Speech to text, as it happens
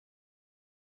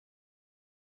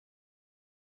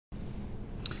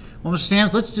Well, Mr.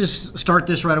 Sams, let's just start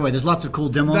this right away. There's lots of cool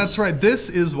demos. That's right.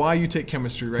 This is why you take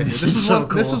chemistry right here. This is so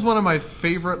cool. This is one of my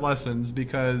favorite lessons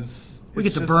because we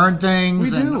get to burn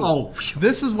things. We do. Oh,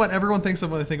 this is what everyone thinks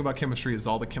of when they think about chemistry: is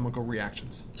all the chemical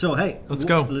reactions. So hey, let's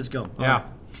go. Let's go. Yeah. Right.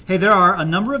 Hey, there are a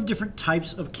number of different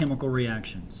types of chemical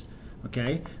reactions.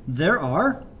 Okay, there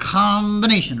are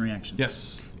combination reactions.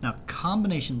 Yes. Now,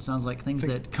 combination sounds like things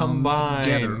that combine.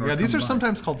 come together. Yeah, these are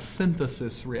sometimes called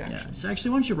synthesis reactions. Yeah. So actually,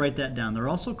 why don't you write that down? They're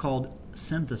also called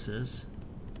synthesis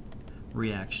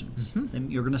reactions.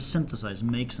 You're going to synthesize,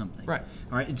 make something. Right.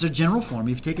 All right. It's a general form.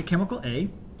 If you take a chemical A,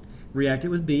 react it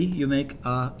with B, you make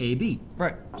AB.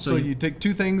 Right. So you take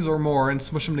two things or more and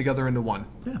smush them together into one.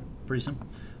 Yeah, pretty simple.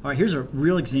 All right, here's a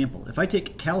real example. If I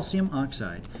take calcium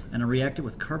oxide and I react it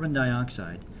with carbon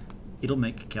dioxide, it'll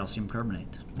make calcium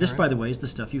carbonate. This, by the way, is the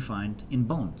stuff you find in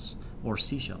bones or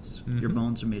seashells. Your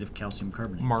bones are made of calcium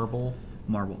carbonate. Marble.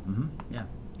 Marble. Yeah.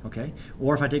 Okay.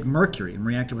 Or if I take mercury and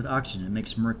react it with oxygen, it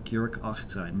makes mercuric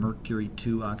oxide, mercury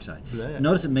 2 oxide. Yeah.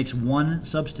 Notice it makes one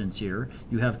substance here.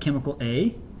 You have chemical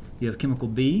A, you have chemical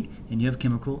B, and you have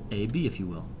chemical AB, if you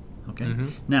will. Okay.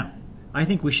 Now, I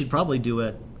think we should probably do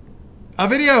a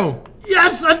video.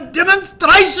 Yes, a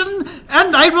demonstration,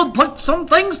 and I will put some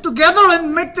things together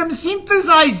and make them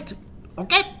synthesized.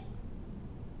 Okay?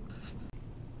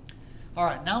 All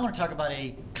right, now I want to talk about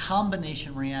a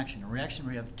combination reaction. A reaction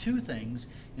where you have two things,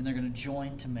 and they're going to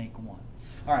join to make one.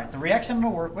 All right, the reaction I'm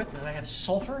going to work with is I have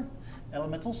sulfur,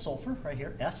 elemental sulfur, right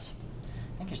here, S.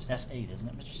 I think it's S8, isn't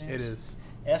it, Mr. Sanders? It is.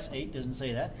 S8 doesn't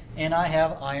say that. And I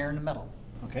have iron metal.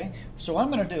 Okay, so what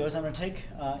I'm going to do is I'm going to take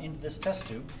into this test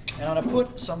tube, and I'm going to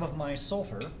put some of my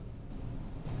sulfur.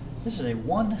 This is a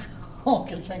one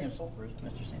good thing of sulfur, isn't it,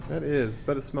 Mr. Sanders? That is,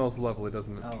 but it smells lovely,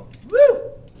 doesn't it? Oh,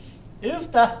 woo!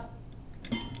 Oofta!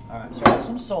 All right, so I have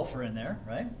some sulfur in there,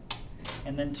 right?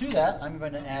 And then to that, I'm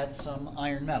going to add some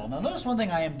iron metal. Now, notice one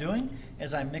thing I am doing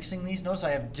as I'm mixing these. Notice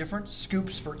I have different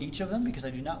scoops for each of them because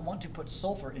I do not want to put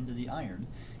sulfur into the iron.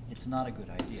 It's not a good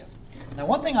idea. Now,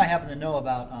 one thing I happen to know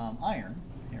about iron,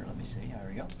 here, let me see, there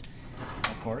we go,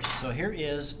 of course. So here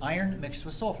is iron mixed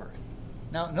with sulfur.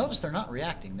 Now, notice they're not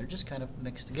reacting. They're just kind of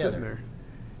mixed together. Sitting there.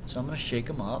 So I'm going to shake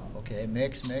them up. Okay,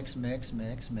 mix, mix, mix,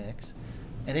 mix, mix.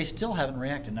 And they still haven't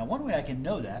reacted. Now, one way I can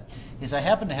know that is I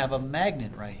happen to have a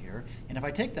magnet right here. And if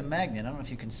I take the magnet, I don't know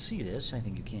if you can see this. I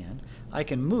think you can. I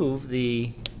can move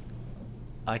the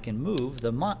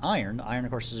iron. Iron,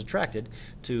 of course, is attracted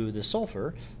to the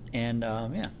sulfur. And,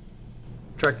 yeah.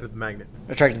 Attracted to the magnet.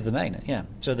 Attracted to the magnet, yeah.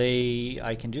 So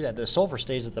I can do that. The sulfur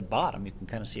stays at the bottom. You can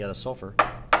kind of see how the sulfur,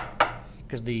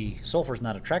 because the sulfur is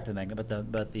not attracted to the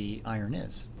magnet, but the iron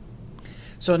is.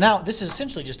 So now this is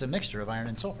essentially just a mixture of iron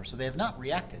and sulfur. So they have not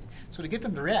reacted. So to get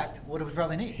them to react, what do we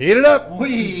probably need? Heat it up.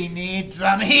 We need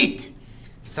some heat.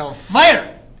 So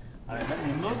fire. All right, let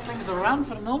me move things around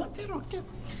for a moment. Okay.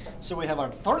 So we have our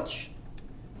torch.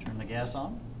 Turn the gas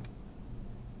on.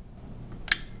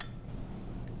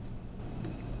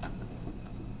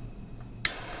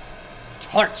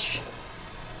 Torch.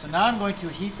 So now I'm going to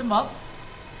heat them up.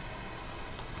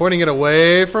 Pointing it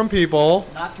away from people.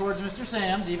 Not towards Mr.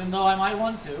 Sams, even though I might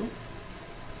want to.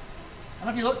 And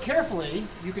if you look carefully,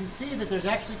 you can see that there's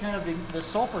actually kind of the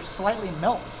sulfur slightly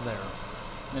melts there,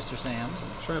 Mr. Sams.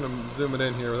 I'm trying to zoom it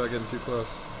in here without getting too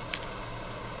close.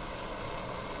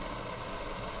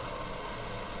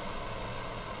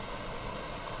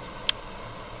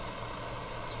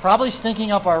 It's probably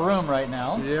stinking up our room right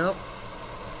now. Yep.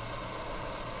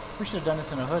 We should have done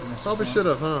this in a hood, Mr. Probably Sams. should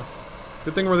have, huh?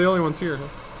 Good thing we're the only ones here, huh?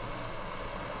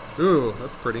 Ooh,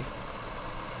 that's pretty.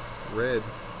 Red.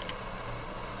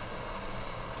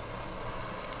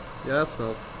 Yeah, that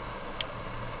smells.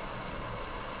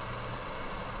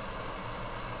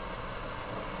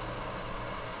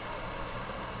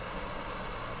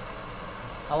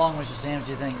 How long, Mr. Sams,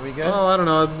 do you think? Are we good? Oh, I don't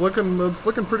know. It's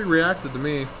looking pretty reacted to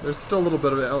me. There's still a little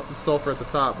bit of sulfur at the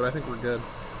top, but I think we're good.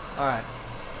 All right.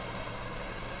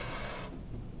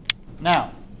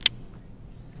 Now,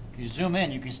 if you zoom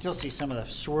in, you can still see some of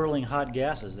the swirling hot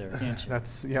gases there, can't you?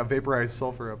 That's, yeah, vaporized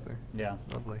sulfur up there. Yeah.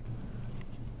 Lovely.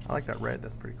 I like that red.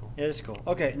 That's pretty cool. It is cool.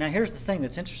 Okay, now here's the thing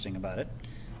that's interesting about it.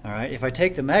 All right, if I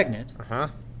take the magnet,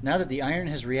 now that the iron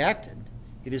has reacted,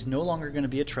 it is no longer going to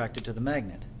be attracted to the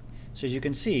magnet. So as you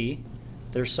can see,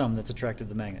 there's some that's attracted to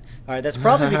the magnet. All right, that's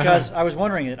probably because I was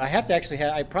wondering it. I have to actually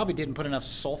I probably didn't put enough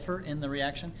sulfur in the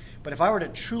reaction, but if I were to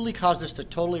truly cause this to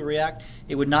totally react,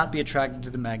 it would not be attracted to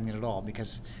the magnet at all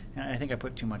because I think I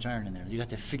put too much iron in there. You'd have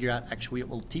to figure out, actually, it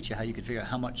will teach you how you could figure out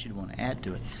how much you'd want to add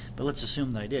to it. But let's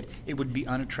assume that I did. It would be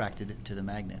unattracted to the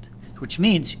magnet, which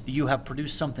means you have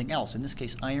produced something else, in this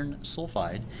case iron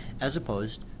sulfide, as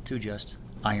opposed to just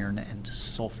iron and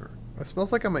sulfur. It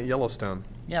smells like I'm at Yellowstone.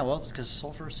 Yeah, well, it's because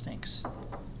sulfur stinks.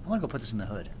 I'm going to go put this in the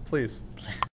hood. Please.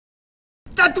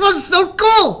 That was so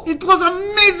cool! It was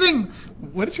amazing!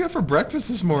 What did you have for breakfast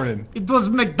this morning? It was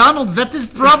McDonald's. That is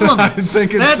the problem. I'm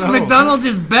thinking that so. McDonald's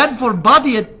is bad for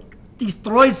body. It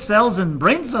destroys cells and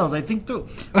brain cells, I think, too.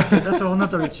 Okay, that's a whole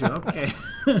nother issue. Okay.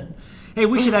 Hey,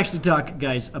 we should actually talk,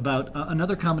 guys, about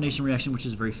another combination reaction which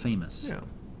is very famous. Yeah.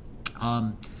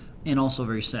 And also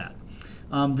very sad.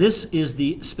 This is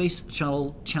the Space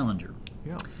Shuttle Challenger.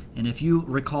 Yeah. And if you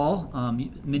recall,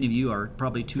 many of you are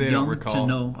probably too They young don't recall. to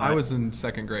know. I was in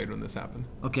 2nd grade when this happened.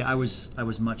 Okay, I was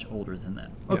much older than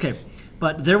that. Okay, Yes.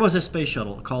 but there was a space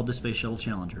shuttle called the Space Shuttle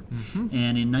Challenger,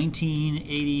 and in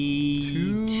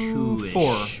 1982,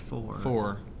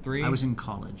 Four. Three? I was in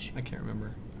college. I can't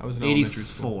remember. I was in elementary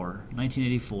school.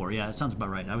 1984. Yeah, that sounds about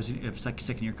right. I was in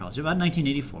second year college. About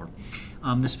 1984,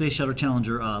 the Space Shuttle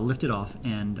Challenger lifted off,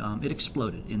 and it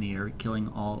exploded in the air, killing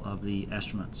all of the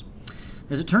astronauts.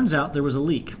 As it turns out, there was a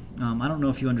leak. I don't know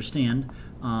if you understand,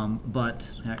 but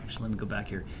actually, let me go back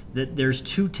here. That there's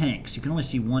 2 tanks. You can only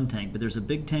see 1 tank, but there's a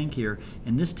big tank here,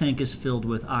 and this tank is filled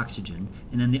with oxygen,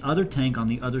 and then the other tank on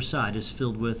the other side is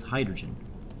filled with hydrogen.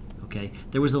 Okay,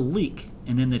 there was a leak,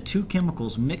 and then the 2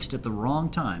 chemicals mixed at the wrong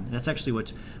time. That's actually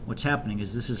what's happening.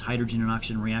 Is this is hydrogen and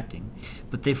oxygen reacting,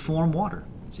 but they form water.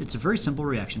 It's a very simple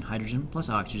reaction. Hydrogen plus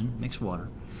oxygen makes water.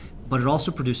 But it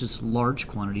also produces large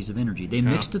quantities of energy. They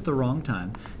mixed at the wrong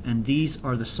time, and these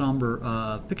are the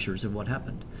somber pictures of what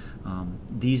happened.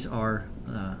 These are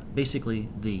basically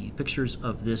the pictures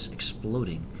of this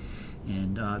exploding.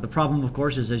 And the problem, of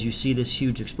course, is as you see this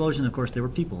huge explosion, of course, there were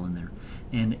people in there,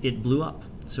 and it blew up.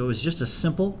 So it was just a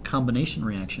simple combination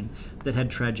reaction that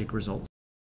had tragic results.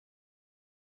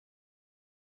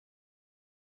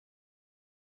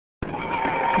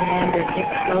 Commander Dick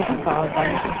Slogan, followed by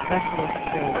Mr. Specialist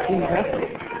Gene Russell,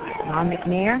 Ron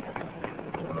McNair,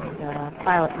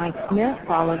 pilot Mike Smith,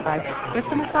 followed by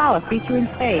Krista McCullough, feature in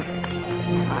space,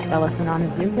 Ellison on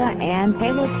Azusa, and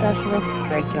payload specialist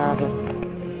Greg Jarvis.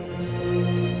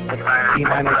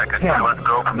 T-minus 10,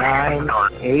 9,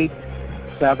 8,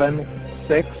 7,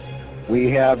 6.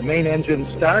 We have main engine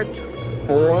start.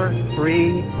 4,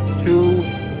 3, 2,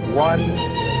 1,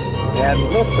 and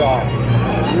liftoff.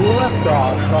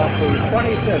 Liftoff of the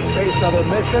 25th Space Shuttle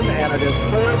mission, and it is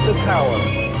cleared the tower.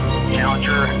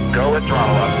 Challenger, go at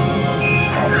throttle up.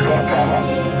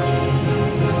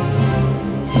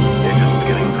 Engine's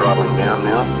getting throttling down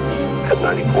now at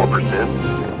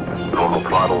 94%. Normal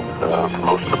throttle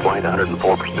most of the plane,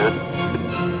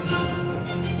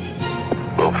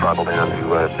 104%. We'll throttle down to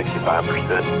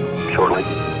 65% shortly.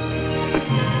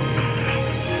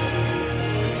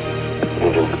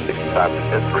 Engines at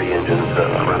 65%, 3 engines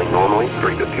running normally,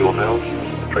 3 good fuel zones,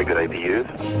 3 good APUs.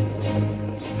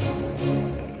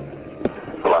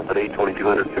 Velocity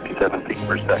 2,257 feet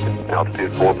per second.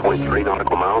 Altitude 4.3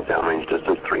 nautical miles, downrange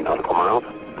distance 3 nautical miles.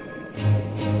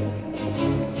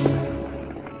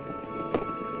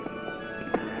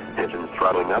 Engines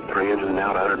throttling up, 3 engines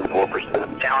now at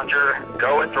 104%. Challenger,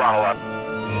 go at throttle up.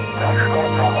 Challenger, go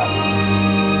at throttle up.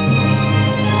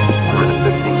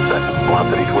 15 seconds.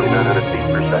 Velocity 2,900 feet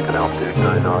per second. Altitude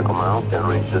 9 nautical miles.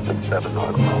 Downrange distance 7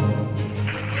 nautical miles.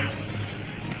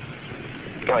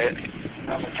 Go ahead.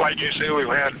 Flight GC, we've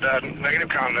had negative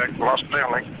contact, lost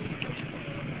downlink.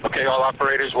 Okay, all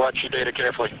operators, watch your data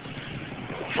carefully.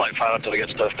 Flight pilot till he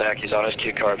gets stuff back. He's on his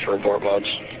cue card for report modes.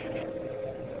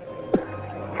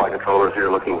 Flight controllers here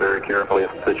looking very carefully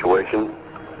at the situation.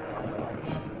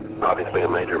 Obviously a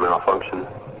major malfunction.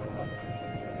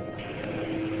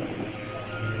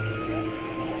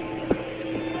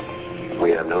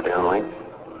 We have no downlink.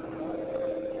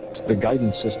 The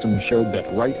guidance system showed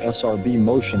that right SRB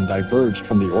motion diverged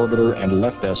from the orbiter and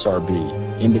left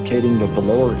SRB, indicating that the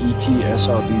lower ET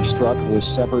SRB strut was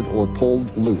severed or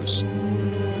pulled loose.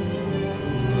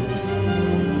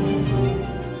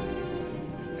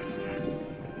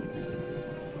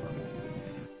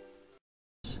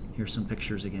 Here's some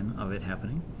pictures again of it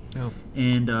happening. Oh.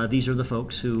 And these are the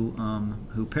folks who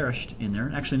perished in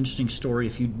there. Actually, an interesting story,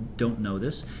 if you don't know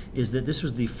this, is that this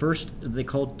was the first, they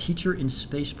called Teacher in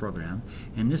Space program.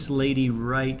 And this lady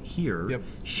right here,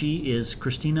 she is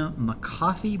Christina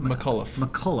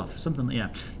McAuliffe, something, yeah,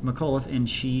 McAuliffe, and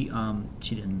she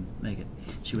didn't make it.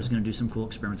 She was going to do some cool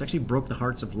experiments. Actually broke the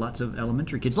hearts of lots of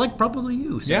elementary kids, like probably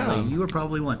you, sadly. Yeah. You were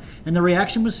probably one. And the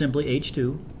reaction was simply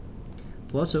H2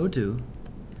 plus O2,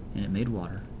 and it made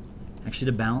water. Actually,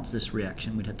 to balance this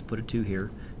reaction, we'd have to put a 2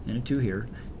 here and a 2 here,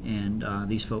 and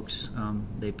these folks,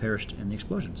 they perished in the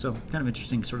explosion. So kind of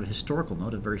interesting sort of historical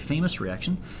note, a very famous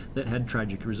reaction that had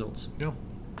tragic results. Yeah.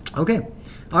 Okay.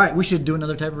 All right, we should do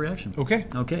another type of reaction. Okay.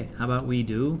 Okay, how about we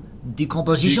do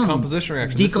decomposition? Decomposition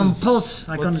reaction. Decompose.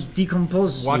 I'm going to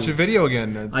decompose Watch you. a video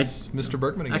again. It's Mr.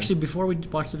 Bergmann again. Actually, before we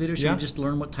watch the video, should Yeah. we just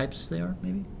learn what types they are,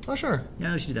 maybe? Oh, sure.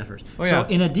 Yeah, we should do that first. Oh, yeah. So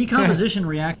in a decomposition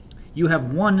reaction, you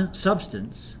have one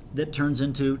substance that turns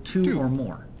into two or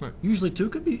more. Right. Usually two,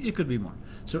 it could be more.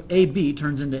 So AB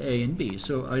turns into A and B.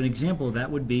 So an example of that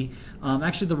would be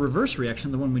actually the reverse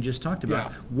reaction, the one we just talked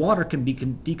about. Yeah. Water can be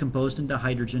decomposed into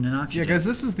hydrogen and oxygen. Yeah, guys,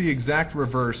 this is the exact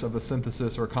reverse of a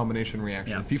synthesis or combination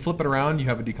reaction. Yeah. If you flip it around, you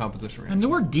have a decomposition reaction. And the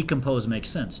word decompose makes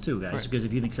sense too, guys, Right. because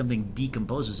if you think something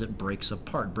decomposes, it breaks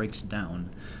apart, breaks down.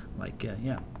 Like,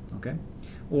 yeah, okay.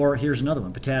 Or here's another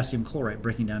one, potassium chloride,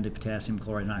 breaking down to potassium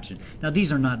chloride and oxygen. Now,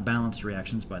 these are not balanced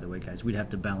reactions, by the way, guys. We'd have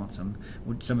to balance them.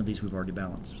 Some of these we've already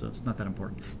balanced, so it's not that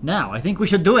important. Now, I think we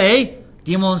should do a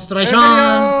demonstration.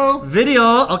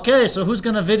 Video. Okay, so who's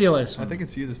going to video us? I think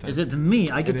it's you this time. Is it me?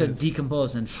 I get It to is.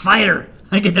 decompose and fire.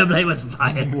 I get to play with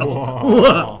fire.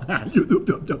 Whoa.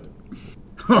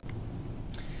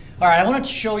 All right, I want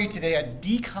to show you today a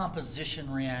decomposition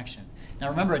reaction. Now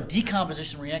remember, a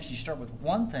decomposition reaction, you start with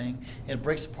one thing, it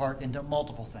breaks apart into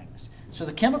multiple things. So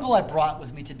the chemical I brought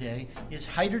with me today is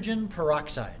hydrogen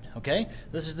peroxide, okay?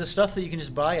 This is the stuff that you can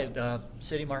just buy at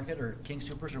City Market or King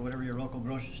Soopers or whatever your local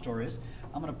grocery store is.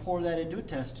 I'm going to pour that into a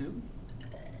test tube.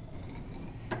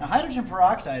 Now hydrogen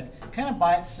peroxide kind of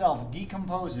by itself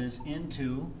decomposes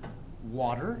into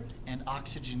water and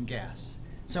oxygen gas.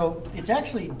 So it's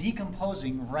actually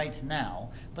decomposing right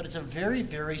now, but it's a very,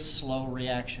 very slow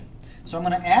reaction. So I'm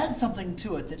going to add something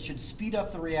to it that should speed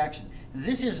up the reaction.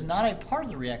 This is not a part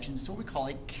of the reaction, it's what we call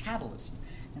a catalyst.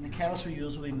 And the catalyst we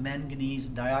use will be manganese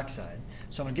dioxide.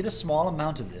 So I'm going to get a small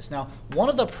amount of this. Now, one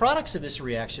of the products of this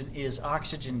reaction is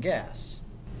oxygen gas.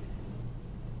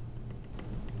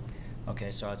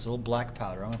 Okay, so it's a little black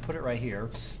powder. I'm going to put it right here,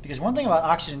 because one thing about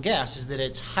oxygen gas is that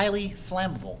it's highly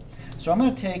flammable. So I'm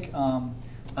going to take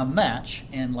a match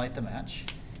and light the match,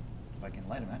 if I can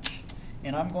light a match.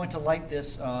 And I'm going to light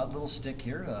this little stick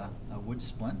here, a wood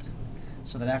splint,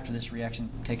 so that after this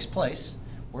reaction takes place,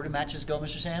 where do matches go,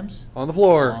 Mr. Sams? On the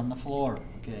floor. On the floor.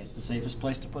 Okay, it's the safest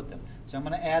place to put them. So I'm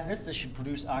going to add this. This should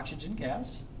produce oxygen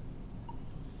gas.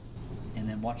 And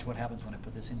then watch what happens when I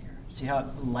put this in here. See how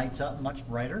it lights up much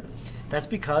brighter? That's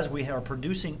because we are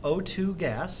producing O2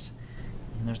 gas,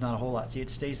 and there's not a whole lot. See, it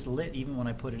stays lit even when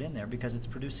I put it in there because it's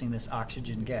producing this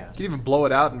oxygen gas. You can even blow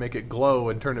it out and make it glow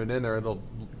and turn it in there. It'll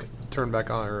turn back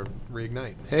on or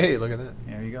reignite. Hey, look at that.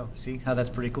 There you go. See how that's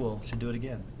pretty cool? Should do it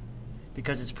again.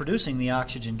 Because it's producing the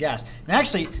oxygen gas. And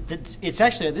actually,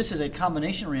 this is a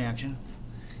combination reaction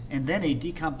and then a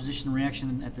decomposition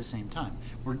reaction at the same time.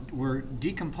 We're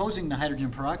decomposing the hydrogen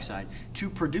peroxide to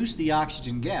produce the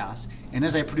oxygen gas, and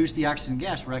as I produce the oxygen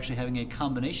gas, we're actually having a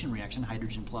combination reaction,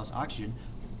 hydrogen plus oxygen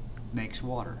makes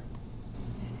water.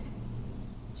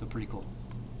 So pretty cool.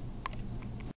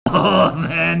 Oh,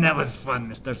 man, that was fun,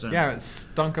 Mr. Sams. Yeah, it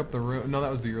stunk up the room. No,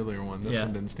 that was the earlier one. This Yeah.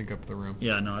 one didn't stink up the room.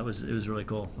 Yeah, no, it was really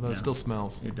cool. Although Yeah. it still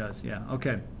smells. It does, yeah.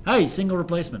 Okay. Hey, single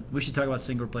replacement. We should talk about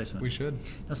single replacement. We should.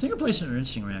 Now, single replacement are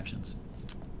interesting reactions.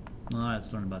 All right,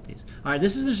 let's learn about these. All right,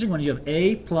 this is an interesting one. You have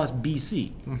A plus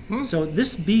BC. Mm-hmm. So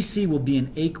this BC will be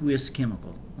an aqueous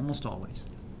chemical, almost always.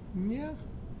 Yeah.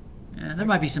 And there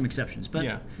might be some exceptions, but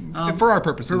Yeah. For our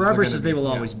purposes, for they're our gonna purposes, they be, will yeah.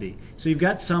 always be. So you've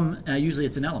got some. Usually,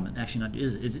 it's an element. Actually, not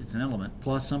it's an element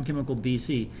plus some chemical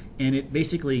BC, and it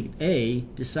basically A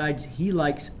decides he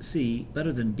likes C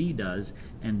better than B does,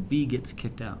 and B gets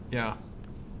kicked out. Yeah.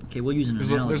 Okay, we'll use an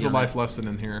There's analogy. there's a on life that. lesson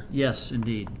in here. Yes,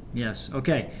 indeed. Yes.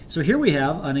 Okay. So here we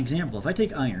have an example. If I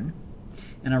take iron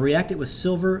and I react it with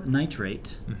silver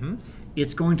nitrate,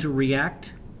 it's going to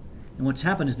react. And what's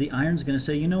happened is the iron's going to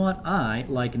say, you know what, I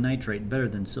like nitrate better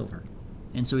than silver,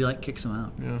 and so he kicks them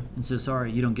out. Yeah. And says,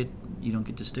 sorry, you don't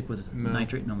get to stick with No.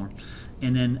 nitrate no more.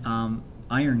 And then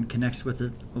iron connects with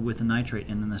the nitrate,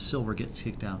 and then the silver gets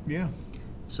kicked out. Yeah.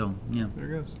 So yeah,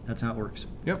 There it goes. that's how it works.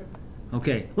 Yep.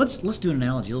 Okay, let's do an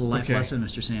analogy, a little life Okay. lesson,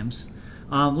 Mr. Sams.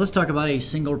 Let's talk about a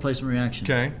single replacement reaction.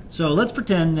 Okay. So let's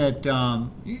pretend that.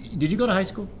 Did you go to high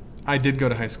school? I did go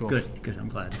to high school. Good. I'm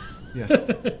glad. Yes.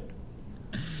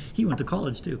 He went to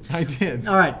college too. I did.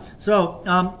 All right. So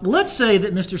let's say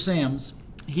that Mr. Sams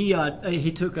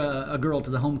he took a girl to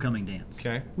the homecoming dance.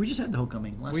 Okay. We just had the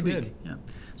homecoming last We week. did. Yeah.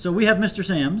 So we have Mr.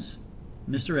 Sams,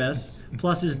 Mr. S,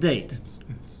 plus his date.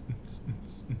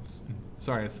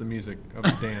 Sorry, it's the music of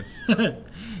the dance.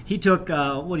 He took.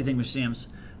 What do you think, Mr. Sams?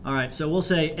 All right. So we'll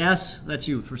say S. That's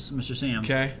you for Mr. Sams.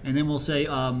 Okay. And then we'll say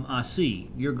C.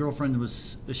 Your girlfriend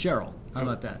was Cheryl. How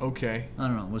about that? Okay. I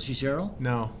don't know. Was she Cheryl?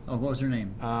 No. Oh, what was her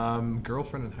name?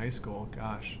 Girlfriend in high school.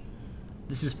 Gosh.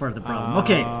 This is part of the problem.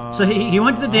 Okay, so he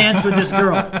went to the dance with this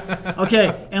girl.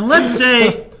 Okay, and let's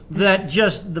say that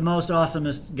just the most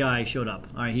awesomest guy showed up.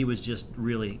 All right, he was just a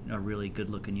really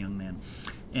good-looking young man.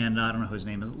 And I don't know who his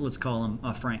name is. Let's call him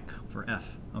Frank for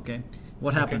F, okay?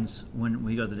 What happens when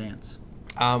we go to the dance?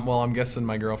 Well, I'm guessing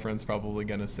my girlfriend's probably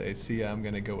going to say, see, I'm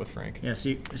going to go with Frank. Yeah,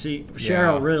 see,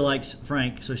 Cheryl really likes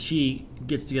Frank, so she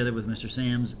gets together with Mr.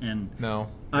 Sams and...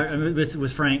 No.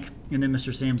 With Frank, and then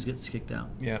Mr. Sams gets kicked out.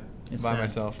 Yeah, it's by sad.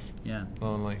 Myself. Yeah.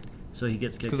 Lonely. So he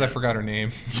gets kicked out. Because I forgot her name.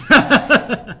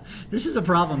 This is a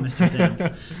problem, Mr. Sams.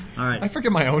 All right. I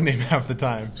forget my own name half the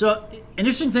time. So, an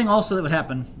interesting thing also that would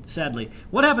happen, sadly,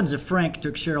 what happens if Frank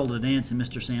took Cheryl to the dance and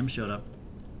Mr. Sams showed up?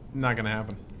 Not going to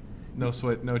happen. No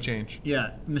sweat, no change.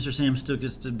 Yeah, Mr. Sams still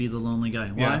gets to be the lonely guy.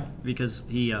 Why? Yeah. Because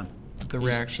he... the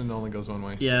reaction only goes one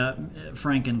way. Yeah,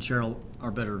 Frank and Cheryl are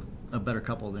a better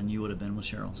couple than you would have been with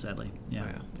Cheryl, sadly.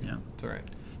 Yeah. Yeah. It's all right.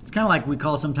 It's kind of like we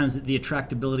call sometimes the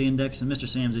attractability index, and Mr.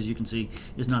 Sams, as you can see,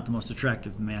 is not the most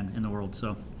attractive man in the world,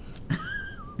 so...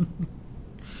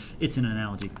 It's an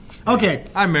analogy. Okay.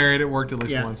 I'm married. It worked at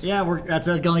least once. Yeah, that's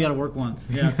only got to work once.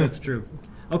 Yeah, that's true.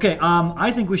 Okay,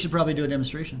 I think we should probably do a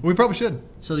demonstration. We probably should.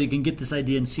 So that you can get this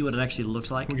idea and see what it actually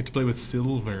looks like. We get to play with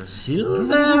silver.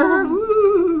 Silver!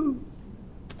 Woo!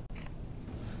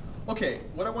 Okay,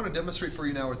 what I want to demonstrate for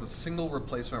you now is a single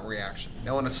replacement reaction.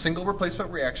 Now in a single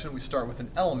replacement reaction, we start with an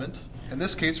element. In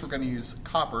this case, we're going to use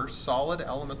copper, solid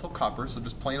elemental copper, so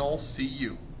just plain old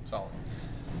Cu, solid.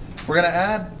 We're going to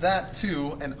add that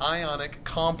to an ionic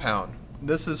compound.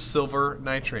 This is silver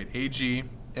nitrate,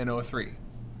 AgNO3.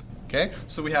 Okay,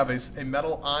 so we have a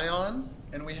metal ion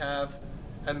and we have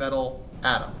a metal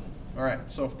atom. All right,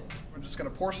 so we're just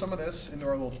going to pour some of this into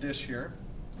our little dish here.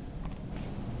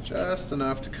 Just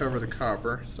enough to cover the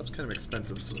copper. Stuff's kind of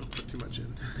expensive, so we don't put too much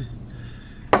in.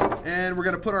 And we're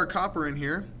going to put our copper in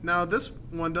here. Now this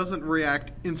one doesn't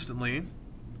react instantly,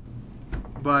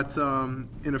 but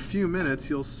in a few minutes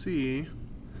you'll see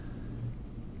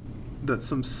that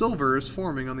some silver is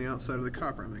forming on the outside of the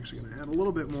copper. I'm actually going to add a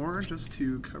little bit more just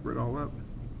to cover it all up.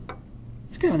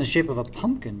 It's kind of in the shape of a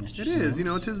pumpkin, Mr. It is. You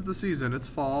know, it is the season. It's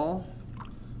fall.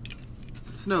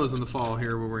 It snows in the fall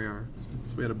here where we are.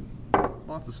 So we had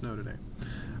lots of snow today.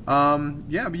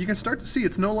 Yeah, but you can start to see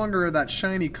it's no longer that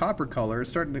shiny copper color. It's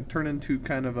starting to turn into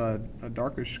kind of a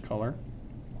darkish color.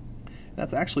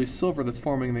 That's actually silver that's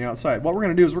forming on the outside. What we're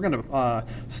going to do is we're going to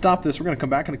stop this. We're going to come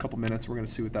back in a couple minutes. We're going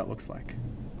to see what that looks like.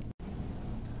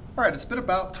 All right, it's been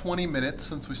about 20 minutes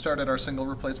since we started our single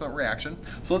replacement reaction.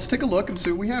 So let's take a look and see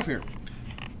what we have here.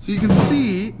 So you can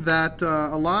see that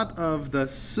a lot of the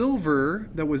silver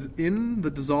that was in the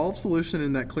dissolved solution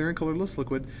in that clear and colorless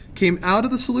liquid came out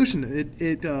of the solution.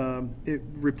 It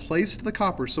replaced the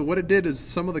copper. So what it did is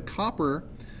some of the copper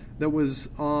that was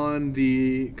on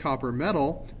the copper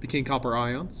metal became copper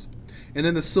ions. And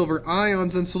then the silver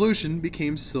ions in solution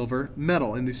became silver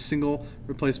metal in the single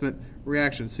replacement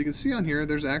reaction. So you can see on here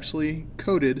there's actually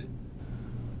coated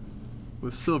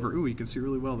with silver. Ooh, you can see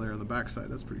really well there on the back side.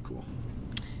 That's pretty cool.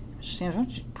 Mr. Sams, why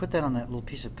don't you put that on that little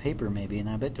piece of paper maybe, and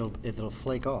I bet it'll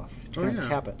flake off. Just kind of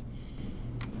tap it.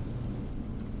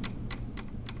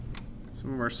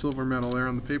 Some of our silver metal there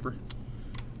on the paper.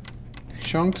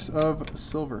 Chunks of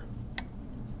silver.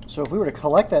 So if we were to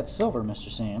collect that silver,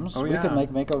 Mr. Sams, we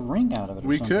could make a ring out of it.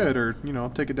 We could, or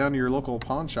take it down to your local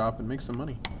pawn shop and make some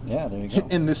money. Yeah, there you go.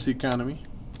 In this economy.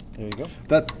 There you go.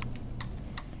 But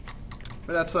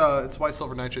that's it's why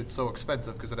silver nitrate's so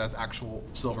expensive, because it has actual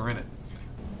silver in it.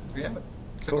 There you have it.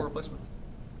 Single replacement.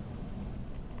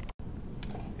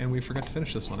 And we forgot to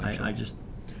finish this one, actually.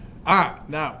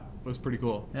 That was pretty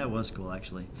cool. That was cool,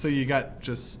 actually. So you got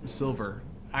just silver,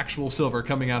 actual silver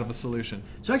coming out of a solution.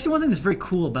 So actually one thing that's very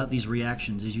cool about these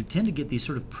reactions is you tend to get these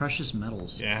sort of precious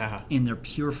metals in their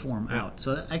pure form out.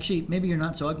 So actually, maybe you're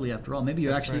not so ugly after all. Maybe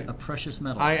you're actually a precious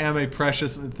metal. I am a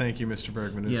precious... Thank you, Mr.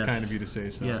 Bergman. It's kind of you to say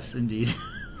so. Yes, indeed.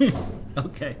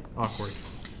 Okay. Awkward.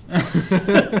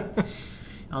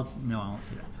 No, I won't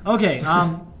say that. Okay,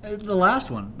 the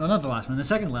last one, no, not the last one, the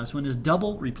second last one is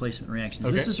double replacement reactions.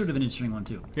 Okay. This is sort of an interesting one,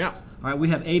 too. Yeah. All right, we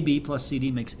have AB plus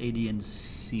CD makes AD and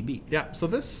CB. Yeah, so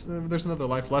this, there's another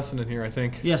life lesson in here, I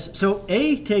think. Yes, so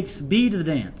A takes B to the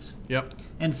dance. Yep.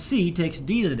 And C takes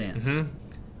D to the dance. Mm-hmm.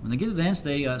 When they get to the dance,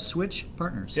 they switch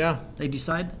partners. Yeah. They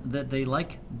decide that they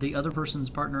like the other person's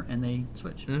partner, and they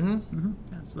switch. Mm-hmm. Mm-hmm.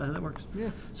 Yeah, so that's how that works.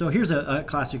 Yeah. So here's a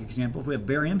classic example. If we have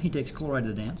barium, he takes chloride to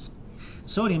the dance.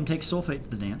 Sodium takes sulfate to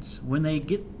the dance. When they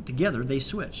get together, they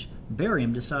switch.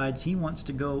 Barium decides he wants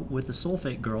to go with the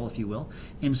sulfate girl, if you will,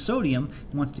 and sodium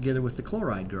wants together with the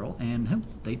chloride girl, and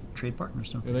they trade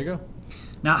partners. There they go.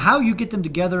 Now, how you get them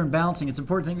together and balancing, it's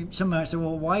important. Some might say,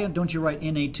 well, why don't you write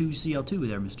Na2Cl2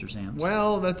 there, Mr. Sam?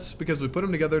 Well, that's because we put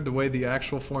them together the way the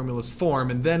actual formulas form,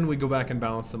 and then we go back and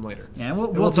balance them later. Yeah, and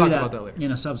we'll talk do about that later.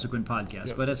 In a subsequent podcast,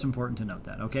 Yes. but it's important to note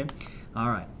that, okay? All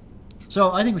right.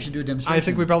 So I think we should do a demonstration. I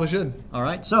think we probably should. All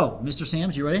right. So, Mr.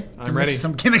 Sams, you ready? I'm ready. Mix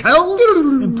some chemicals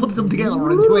and put them together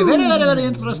into a very, very, very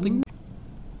interesting...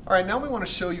 All right, now we want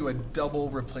to show you a double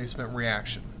replacement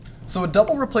reaction. So a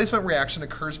double replacement reaction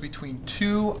occurs between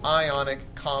two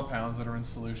ionic compounds that are in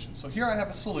solution. So here I have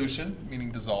a solution,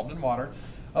 meaning dissolved in water,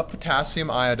 of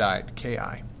potassium iodide, Ki.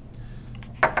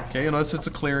 Okay, you'll notice it's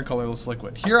a clear and colorless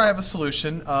liquid. Here I have a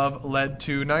solution of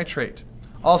lead-2 nitrate,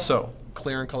 also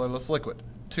clear and colorless liquid.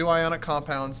 Two ionic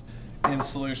compounds in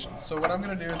solution. So what I'm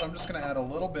going to do is I'm just going to add a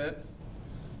little bit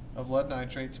of lead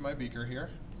nitrate to my beaker here.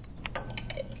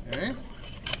 Okay.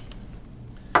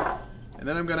 And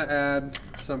then I'm going to add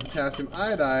some potassium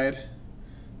iodide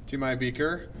to my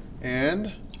beaker,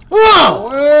 and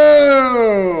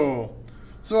whoa!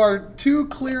 So our two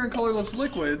clear and colorless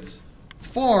liquids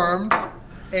formed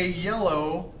a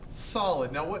yellow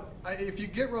solid. Now, if you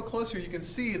get real close here, you can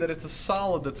see that it's a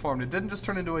solid that's formed. It didn't just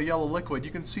turn into a yellow liquid.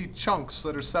 You can see chunks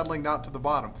that are settling down to the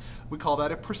bottom. We call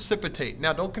that a precipitate.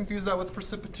 Now, don't confuse that with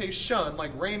precipitation,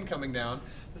 like rain coming down.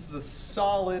 This is a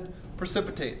solid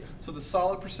precipitate. So the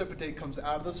solid precipitate comes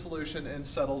out of the solution and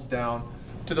settles down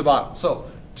to the bottom.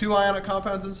 So two ionic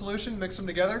compounds in solution, mix them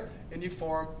together, and you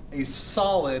form a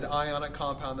solid ionic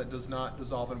compound that does not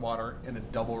dissolve in water in a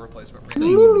double replacement reaction.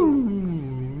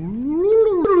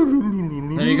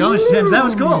 There you go, Mr. Sims. That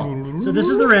was cool. So this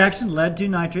is the reaction, lead-2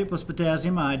 nitrate plus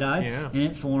potassium iodide, and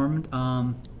it formed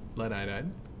lead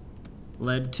iodide.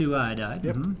 Lead-2 iodide.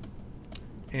 Yep.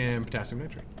 And potassium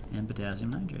nitrate. And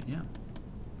potassium nitrate, yeah.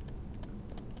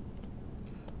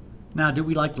 Now, do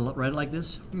we like to write it like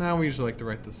this? No, we usually like to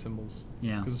write the symbols.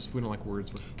 Yeah. Because we don't like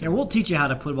words with Yeah, we'll teach you how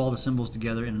to put all the symbols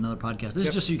together in another podcast. This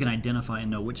is just so you can identify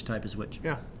and know which type is which.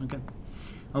 Yeah. Okay.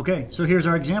 Okay, so here's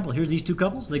our example. Here's these two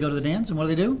couples. They go to the dance, and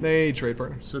what do? They trade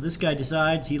partners. So this guy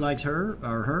decides he likes her,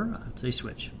 or her. They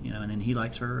switch, and then he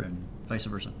likes her, and vice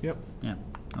versa. Yep. Yeah.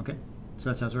 Okay. So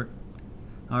that's how it's worked.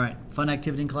 All right. Fun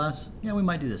activity in class? Yeah, we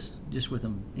might do this just with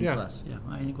them in class. Yeah,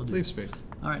 I think we'll do Leave it. space.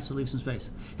 All right, so leave some space.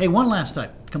 Hey, one last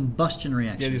type. Combustion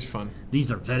reactions. Yeah, these are fun.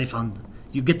 These are very fun.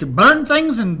 You get to burn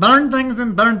things and burn things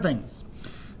and burn things.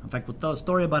 In fact, we'll tell a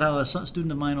story about how a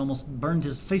student of mine almost burned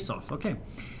his face off. Okay.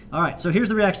 All right, so here's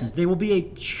the reactions. They will be a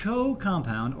CHO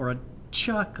compound or a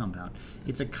CHA compound.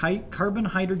 It's a carbon,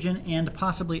 hydrogen, and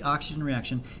possibly oxygen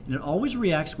reaction, and it always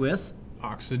reacts with...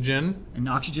 Oxygen. And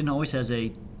oxygen always has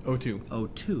a... O2.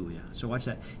 O2, yeah. So watch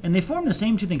that. And they form the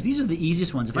same two things. These are the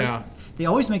easiest ones. They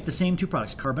always make the same two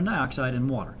products, carbon dioxide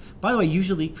and water. By the way,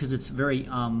 usually, because it's very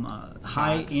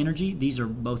high energy, these are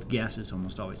both gases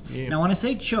almost always. Yeah. Now, when I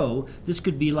say CHO, this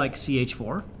could be like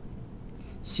CH4,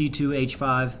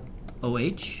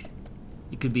 C2H5OH.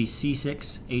 It could be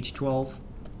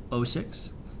C6H12O6.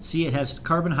 See, it has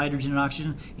carbon, hydrogen, and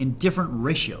oxygen in different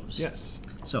ratios. Yes.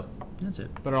 So that's it.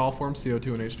 But it all forms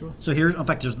CO2 and H2O. So here, in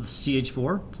fact, there's the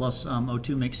CH4 plus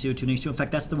O2 makes CO2 and H2O. In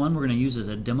fact, that's the one we're going to use as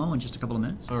a demo in just a couple of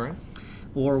minutes. All right.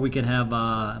 Or we could have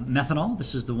methanol.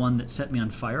 This is the one that set me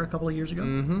on fire a couple of years ago.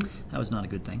 Mm-hmm. That was not a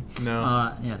good thing.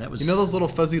 No. Yeah, that was... You know those little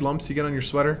fuzzy lumps you get on your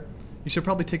sweater? You should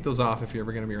probably take those off if you're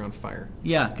ever going to be around fire.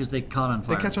 Yeah, because they caught on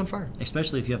fire. They catch on fire.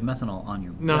 Especially if you have methanol on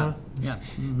you. No. Yeah.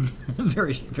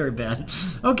 Very, very bad.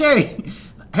 Okay.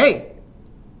 Hey,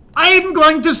 I'm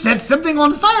going to set something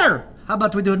on fire. How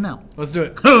about we do it now? Let's do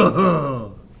it. I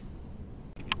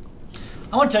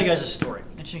want to tell you guys a story.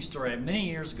 Interesting story. Many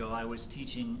years ago, I was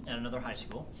teaching at another high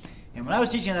school. And when I was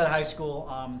teaching at that high school,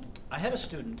 I had a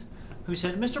student who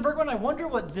said, Mr. Bergmann, I wonder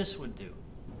what this would do.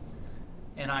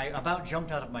 And I about jumped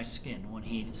out of my skin when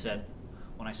he said,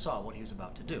 when I saw what he was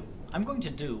about to do. I'm going to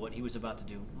do what he was about to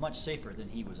do much safer than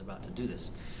he was about to do this.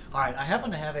 All right, I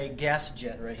happen to have a gas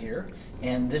jet right here,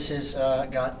 and this has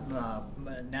got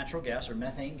natural gas or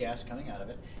methane gas coming out of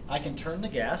it. I can turn the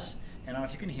gas, and I don't know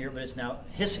if you can hear, but it's now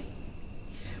hissing.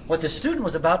 What the student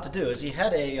was about to do is he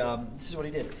had a, this is what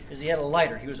he did, is he had a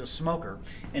lighter. He was a smoker,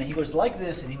 and he was like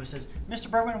this, and he says, Mr.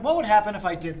 Bergmann, what would happen if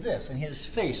I did this? And he had his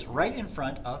face right in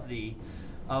front of the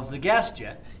gas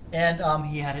jet, and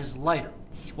he had his lighter.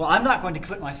 Well, I'm not going to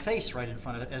put my face right in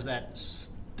front of it as that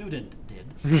student did.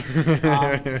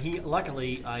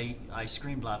 Luckily, I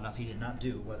screamed loud enough. He did not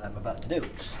do what I'm about to do.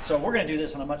 So we're going to do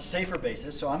this on a much safer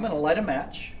basis. So I'm going to light a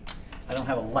match. I don't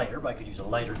have a lighter, but I could use a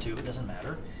lighter too. It doesn't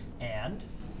matter. And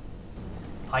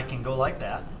I can go like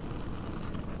that.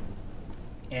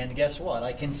 And guess what?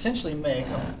 I can essentially make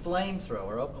a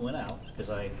flamethrower. Oh, it went out because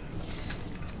I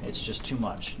It's just too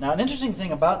much. Now, an interesting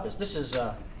thing about this,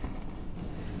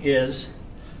 is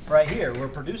right here, we're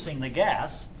producing the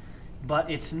gas, but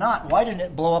it's not. Why didn't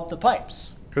it blow up the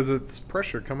pipes? Because it's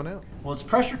pressure coming out. Well, it's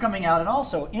pressure coming out, and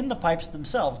also in the pipes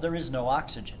themselves, there is no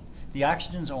oxygen. The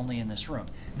oxygen's only in this room.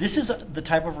 This is the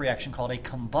type of reaction called a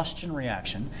combustion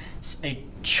reaction. A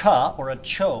CHA, or a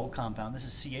CHO compound, this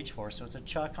is CH4, so it's a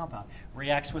CHA compound,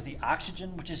 reacts with the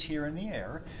oxygen, which is here in the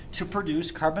air, to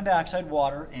produce carbon dioxide,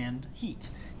 water, and heat.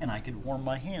 And I could warm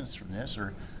my hands from this,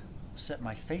 or set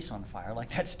my face on fire like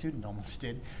that student almost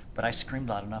did, but I screamed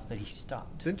loud enough that he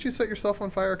stopped. Didn't you set yourself on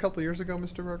fire a couple of years ago,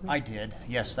 Mr. Bergmann? I did,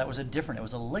 yes. That was it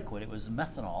was a liquid. It was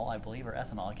methanol, I believe, or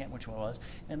ethanol. I can't remember which one it was.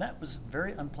 And that was a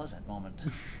very unpleasant moment.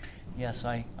 Yes,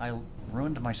 I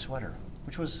ruined my sweater,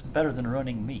 which was better than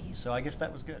ruining me, so I guess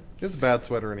that was good. It was a bad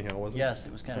sweater anyhow, wasn't it? Yes,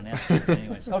 it was kind of nasty.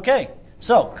 Anyways, okay,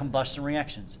 so combustion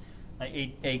reactions.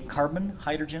 A carbon,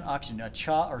 hydrogen, oxygen, a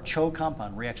CHA or CHO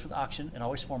compound reacts with oxygen. It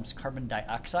always forms carbon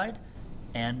dioxide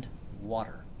and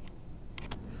water.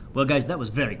 Well, guys, that was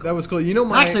very cool. That was cool. You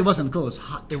know, actually, it wasn't cool. It was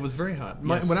hot. It was very hot.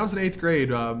 Yes. When I was in 8th grade,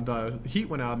 the heat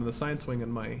went out in the science wing in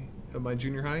my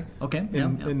junior high. Okay.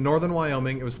 In northern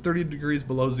Wyoming, it was 30 degrees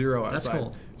below zero outside. That's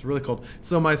cold. It's really cold.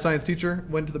 So my science teacher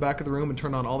went to the back of the room and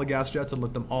turned on all the gas jets and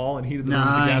lit them all and heated the room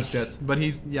with the gas jets. But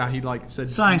he like said,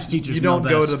 science teachers, you don't know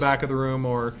go best. to the back of the room,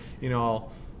 or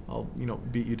I'll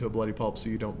beat you to a bloody pulp so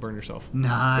you don't burn yourself.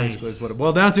 Nice. Basically, is what it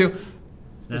boiled down to.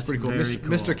 That's That's pretty cool. very cool.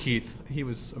 Mr. Keith, he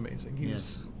was amazing. He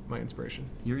was my inspiration.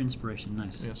 Your inspiration,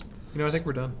 nice. Yes. I think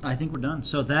we're done. I think we're done.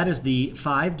 So that is the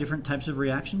 5 different types of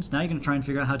reactions. Now you're going to try and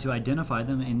figure out how to identify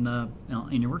them in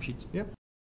your worksheets. Yep.